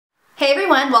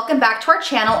everyone, welcome back to our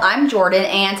channel. I'm Jordan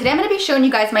and today I'm going to be showing you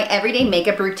guys my everyday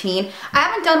makeup routine. I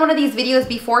haven't done one of these videos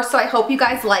before, so I hope you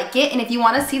guys like it, and if you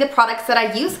want to see the products that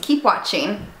I use, keep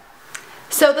watching.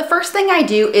 So the first thing I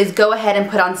do is go ahead and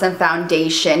put on some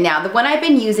foundation. Now the one I've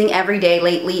been using every day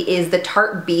lately is the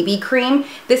Tarte BB cream.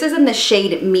 This is in the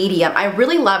shade medium. I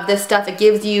really love this stuff. It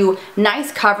gives you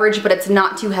nice coverage, but it's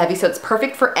not too heavy, so it's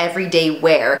perfect for everyday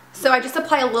wear. So I just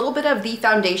apply a little bit of the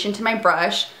foundation to my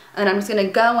brush, and I'm just gonna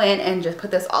go in and just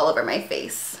put this all over my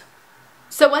face.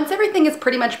 So once everything is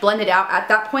pretty much blended out, at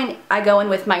that point I go in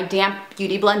with my damp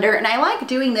beauty blender, and I like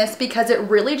doing this because it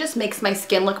really just makes my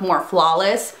skin look more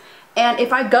flawless. And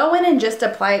if I go in and just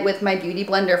apply it with my beauty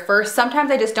blender first,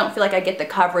 sometimes I just don't feel like I get the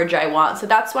coverage I want. So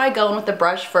that's why I go in with the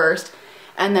brush first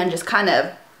and then just kind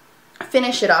of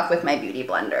finish it off with my beauty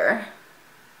blender.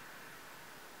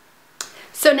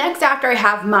 So next, after I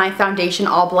have my foundation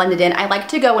all blended in, I like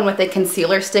to go in with a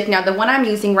concealer stick. Now the one I'm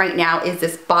using right now is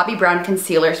this Bobbi Brown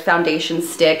Concealer Foundation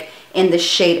Stick in the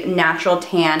shade Natural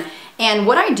Tan. And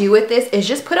what I do with this is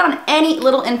just put on any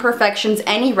little imperfections,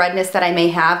 any redness that I may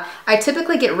have. I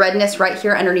typically get redness right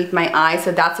here underneath my eye,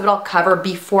 so that's what I'll cover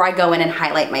before I go in and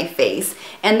highlight my face.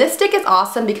 And this stick is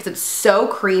awesome because it's so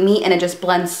creamy and it just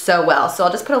blends so well. So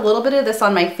I'll just put a little bit of this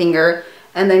on my finger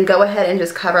and then go ahead and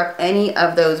just cover up any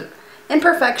of those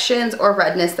imperfections or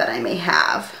redness that I may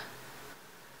have.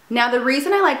 Now the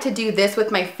reason I like to do this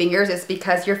with my fingers is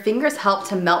because your fingers help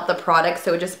to melt the product,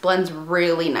 so it just blends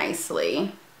really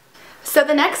nicely. So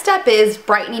the next step is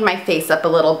brightening my face up a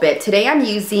little bit. Today I'm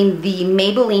using the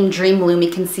Maybelline Dream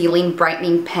Lumi Concealing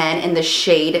Brightening Pen in the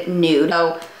shade Nude.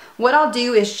 So what I'll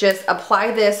do is just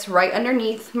apply this right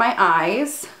underneath my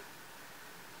eyes,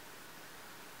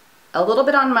 a little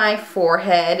bit on my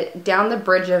forehead, down the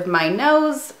bridge of my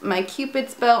nose, my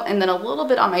cupid's bow, and then a little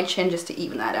bit on my chin just to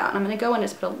even that out. And I'm going to go and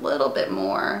just put a little bit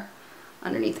more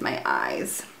underneath my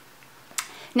eyes.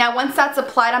 Now once that's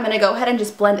applied, I'm going to go ahead and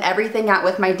just blend everything out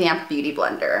with my damp beauty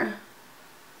blender.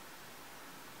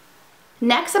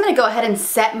 Next, I'm going to go ahead and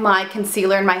set my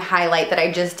concealer and my highlight that I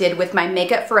just did with my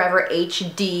Makeup Forever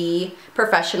HD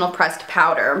Professional Pressed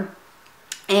Powder.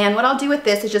 And what I'll do with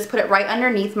this is just put it right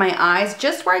underneath my eyes,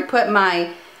 just where I put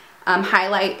my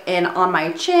highlight in on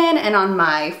my chin and on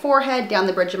my forehead, down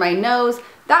the bridge of my nose.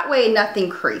 That way nothing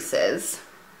creases.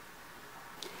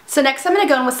 So next I'm going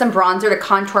to go in with some bronzer to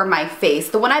contour my face.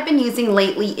 The one I've been using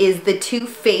lately is the Too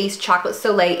Faced Chocolate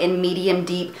Soleil in Medium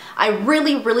Deep. I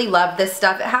really love this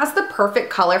stuff. It has the perfect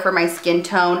color for my skin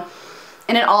tone,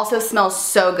 and it also smells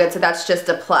so good, so that's just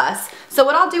a plus. So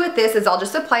what I'll do with this is I'll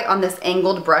just apply it on this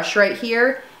angled brush right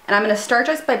here, and I'm going to start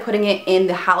just by putting it in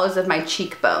the hollows of my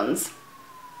cheekbones.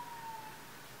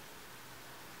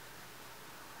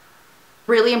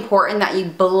 Really important that you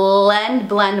blend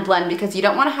because you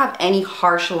don't want to have any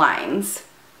harsh lines.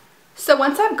 So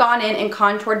once I've gone in and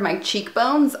contoured my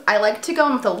cheekbones, I like to go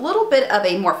in with a little bit of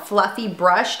a more fluffy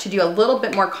brush to do a little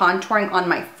bit more contouring on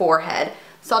my forehead.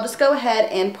 So I'll just go ahead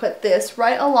and put this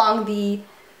right along the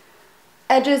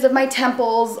edges of my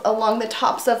temples, along the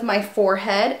tops of my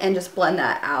forehead, and just blend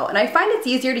that out. And I find it's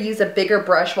easier to use a bigger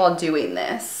brush while doing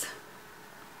this.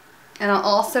 And I'll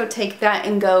also take that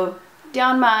and go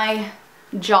down my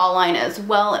jawline as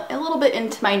well, a little bit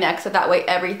into my neck, so that way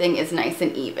everything is nice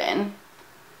and even.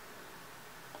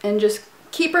 And just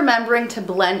keep remembering to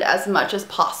blend as much as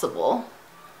possible.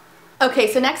 Okay,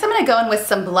 so next I'm going to go in with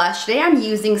some blush. Today I'm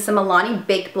using some Milani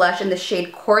Baked Blush in the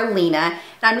shade Coralina, and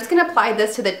I'm just going to apply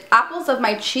this to the apples of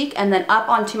my cheek and then up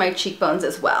onto my cheekbones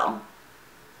as well.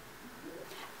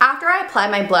 After I apply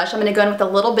my blush, I'm going to go in with a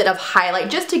little bit of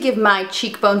highlight just to give my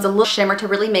cheekbones a little shimmer to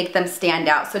really make them stand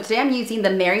out. So today I'm using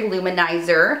the Mary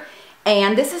Loumanizer,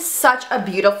 and this is such a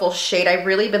beautiful shade. I've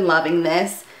really been loving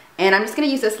this. And I'm just going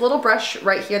to use this little brush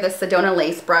right here, the Sedona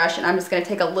Lace brush, and I'm just going to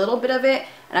take a little bit of it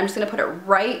and I'm just going to put it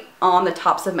right on the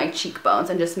tops of my cheekbones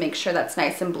and just make sure that's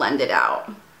nice and blended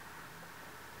out.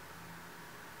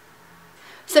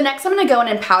 So next I'm going to go in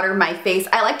and powder my face.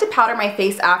 I like to powder my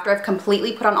face after I've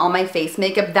completely put on all my face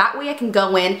makeup. That way I can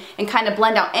go in and kind of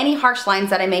blend out any harsh lines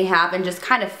that I may have and just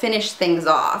kind of finish things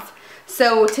off.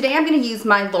 So today I'm going to use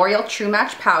my L'Oreal True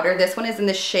Match powder. This one is in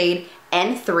the shade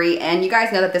N3, and you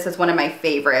guys know that this is one of my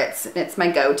favorites. It's my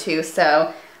go-to. So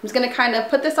I'm just going to kind of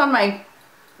put this on my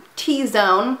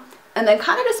T-zone and then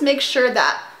kind of just make sure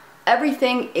that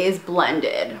everything is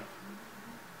blended.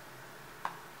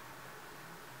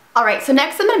 Alright, so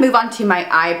next I'm going to move on to my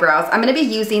eyebrows. I'm going to be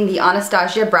using the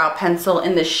Anastasia brow pencil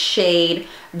in the shade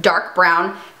Dark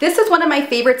Brown. This is one of my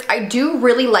favorites. I do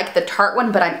really like the Tarte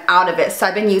one, but I'm out of it, so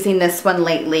I've been using this one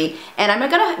lately. And I'm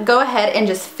going to go ahead and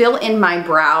just fill in my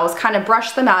brows, kind of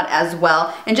brush them out as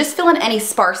well, and just fill in any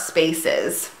sparse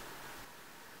spaces.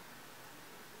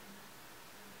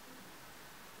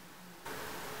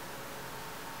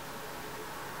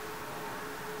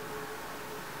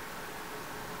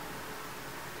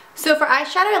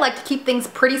 eyeshadow, I like to keep things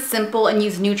pretty simple and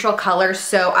use neutral colors.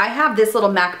 So I have this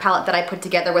little MAC palette that I put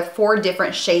together with 4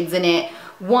 different shades in it.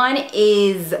 One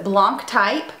is Blanc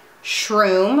type,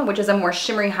 Shroom, which is a more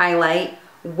shimmery highlight,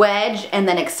 Wedge, and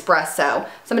then Espresso.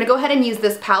 So I'm gonna go ahead and use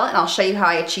this palette and I'll show you how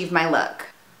I achieve my look.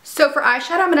 So for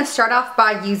eyeshadow, I'm gonna start off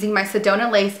by using my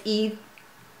Sedona Lace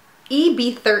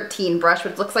EB13 brush,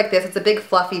 which looks like this. It's a big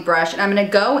fluffy brush, and I'm gonna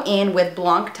go in with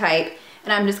Blanc type,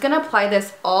 and I'm just gonna apply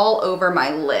this all over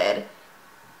my lid.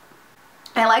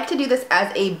 I like to do this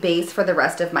as a base for the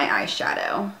rest of my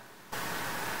eyeshadow.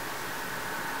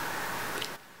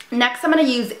 Next, I'm going to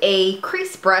use a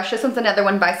crease brush. This one's another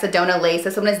one by Sedona Lace.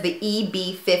 This one is the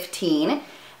EB15.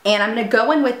 And I'm going to go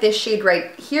in with this shade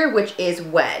right here, which is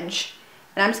Wedge.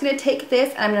 And I'm just going to take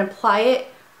this and I'm going to apply it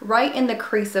right in the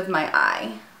crease of my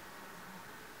eye.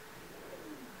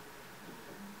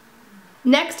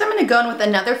 Next, I'm going to go in with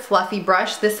another fluffy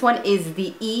brush. This one is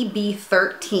the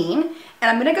EB13. And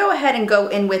I'm going to go ahead and go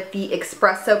in with the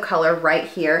Espresso color right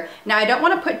here. Now, I don't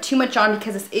want to put too much on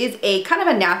because this is a kind of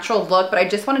a natural look, but I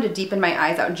just wanted to deepen my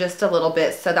eyes out just a little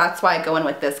bit, so that's why I go in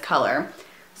with this color.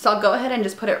 So I'll go ahead and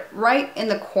just put it right in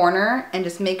the corner and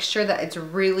just make sure that it's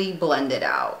really blended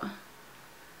out.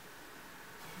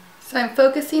 So I'm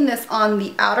focusing this on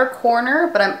the outer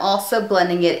corner, but I'm also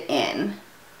blending it in.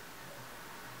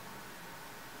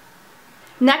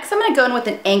 Next, I'm going to go in with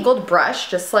an angled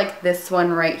brush, just like this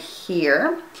one right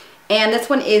here. And this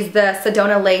one is the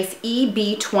Sedona Lace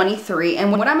EB23.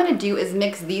 And what I'm going to do is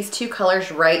mix these 2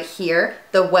 colors right here,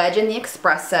 the Wedge and the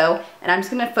Espresso. And I'm just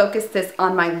going to focus this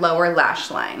on my lower lash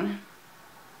line.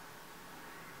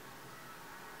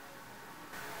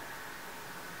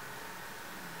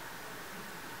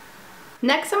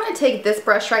 Next, I'm going to take this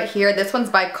brush right here. This one's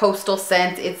by Coastal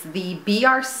Scents. It's the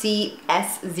BRC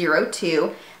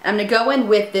S02. I'm going to go in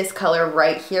with this color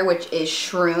right here, which is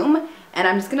Shroom. And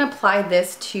I'm just going to apply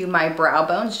this to my brow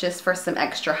bones just for some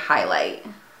extra highlight.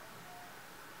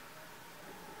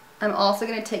 I'm also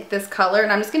going to take this color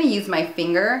and I'm just going to use my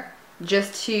finger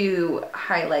just to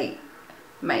highlight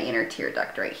my inner tear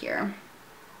duct right here.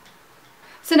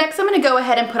 So next I'm going to go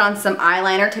ahead and put on some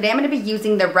eyeliner. Today I'm going to be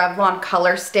using the Revlon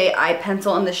Colorstay eye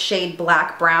pencil in the shade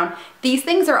Black Brown. These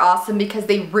things are awesome because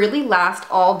they really last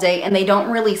all day and they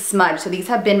don't really smudge, so these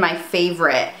have been my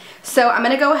favorite. So I'm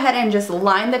going to go ahead and just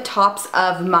line the tops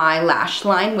of my lash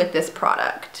line with this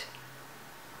product.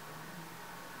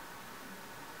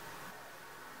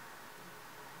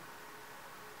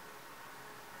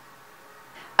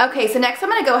 Okay, so next I'm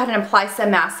going to go ahead and apply some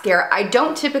mascara. I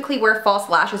don't typically wear false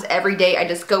lashes every day. I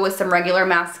just go with some regular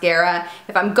mascara.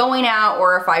 If I'm going out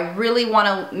or if I really want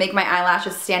to make my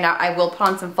eyelashes stand out, I will put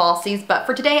on some falsies. But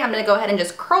for today, I'm going to go ahead and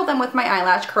just curl them with my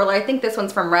eyelash curler. I think this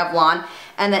one's from Revlon.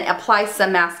 And then apply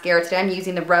some mascara. Today I'm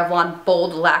using the Revlon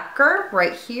Bold Lacquer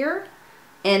right here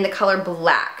in the color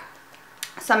Black.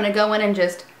 So I'm going to go in and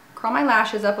just curl my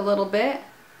lashes up a little bit.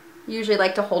 Usually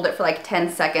like to hold it for like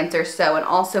 10 seconds or so, and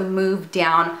also move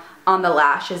down on the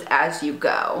lashes as you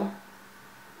go.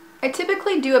 I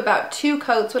typically do about 2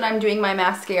 coats when I'm doing my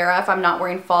mascara if I'm not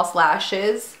wearing false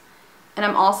lashes. And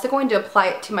I'm also going to apply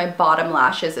it to my bottom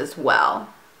lashes as well.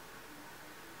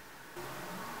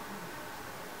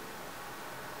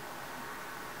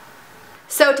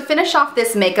 So to finish off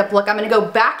this makeup look, I'm going to go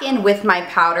back in with my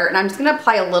powder and I'm just going to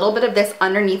apply a little bit of this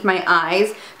underneath my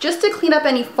eyes just to clean up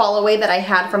any fall away that I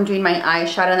had from doing my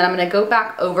eyeshadow. And then I'm going to go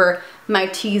back over my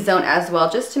T-zone as well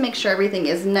just to make sure everything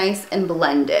is nice and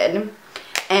blended.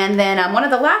 And then one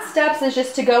of the last steps is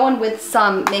just to go in with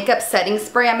some makeup setting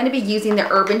spray. I'm going to be using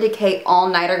the Urban Decay All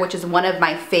Nighter, which is one of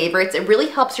my favorites. It really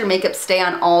helps your makeup stay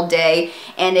on all day.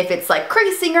 And if it's like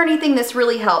creasing or anything, this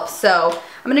really helps. So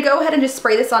I'm going to go ahead and just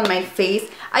spray this on my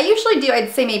face. I usually do,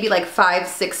 I'd say maybe like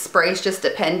 5-6 sprays, just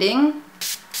depending.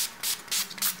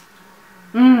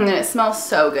 And it smells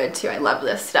so good too. I love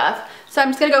this stuff. So I'm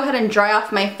just going to go ahead and dry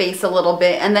off my face a little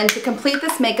bit, and then to complete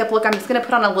this makeup look, I'm just going to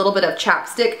put on a little bit of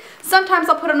chapstick. Sometimes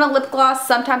I'll put on a lip gloss,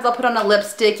 sometimes I'll put on a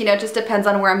lipstick, you know, it just depends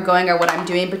on where I'm going or what I'm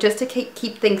doing, but just to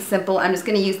keep things simple, I'm just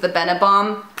going to use the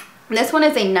Benebalm. And this one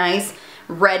is a nice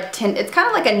red tint. It's kind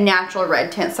of like a natural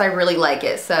red tint, so I really like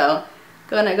it. So I'm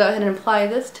going to go ahead and apply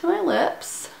this to my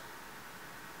lips.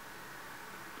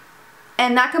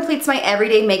 And that completes my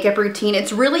everyday makeup routine.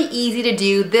 It's really easy to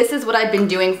do. This is what I've been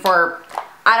doing for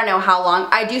I don't know how long.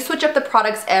 I do switch up the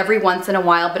products every once in a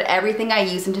while, but everything I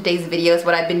use in today's video is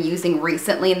what I've been using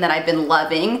recently and that I've been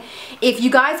loving. If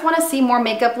you guys want to see more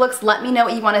makeup looks, let me know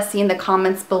what you want to see in the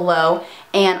comments below.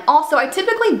 And also, I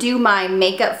typically do my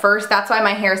makeup first. That's why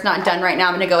my hair is not done right now.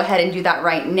 I'm gonna go ahead and do that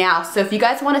right now. So if you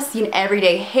guys wanna see an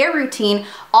everyday hair routine,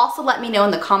 also let me know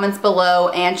in the comments below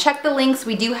and check the links.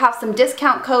 We do have some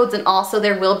discount codes, and also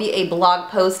there will be a blog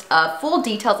post of full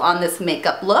details on this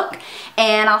makeup look.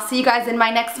 And I'll see you guys in my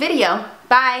next video.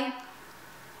 Bye.